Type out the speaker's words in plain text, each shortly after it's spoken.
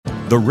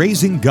The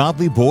Raising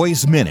Godly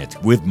Boys Minute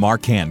with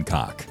Mark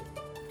Hancock.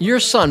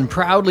 Your son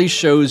proudly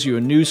shows you a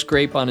new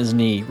scrape on his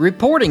knee,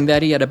 reporting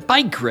that he had a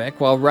bike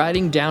wreck while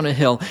riding down a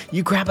hill.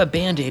 You grab a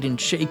Band-Aid and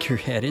shake your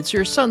head. It's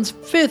your son's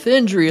 5th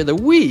injury of the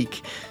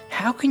week.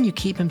 How can you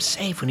keep him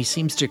safe when he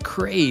seems to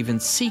crave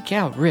and seek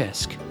out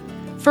risk?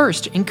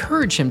 First,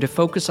 encourage him to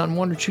focus on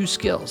 1 or 2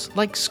 skills,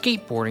 like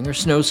skateboarding or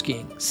snow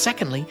skiing.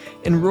 Secondly,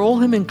 enroll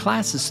him in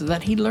classes so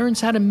that he learns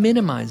how to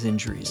minimize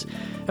injuries.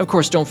 Of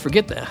course, don't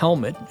forget the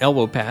helmet,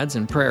 elbow pads,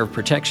 and prayer of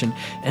protection.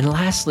 And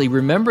lastly,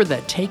 remember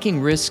that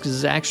taking risks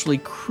is actually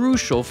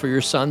crucial for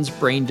your son's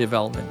brain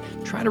development.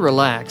 Try to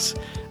relax.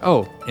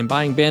 Oh, and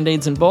buying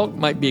Band-Aids in bulk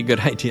might be a good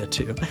idea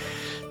too.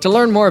 To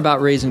learn more about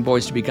raising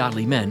boys to be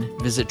godly men,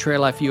 visit Trail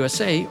Life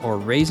USA or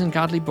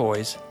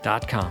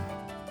RaisingGodlyBoys.com.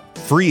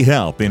 Free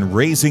help in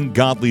raising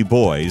godly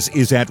boys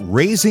is at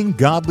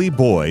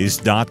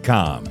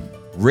RaisingGodlyBoys.com.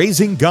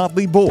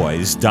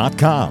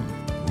 RaisingGodlyBoys.com.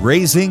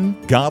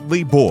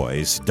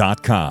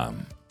 RaisingGodlyBoys.com.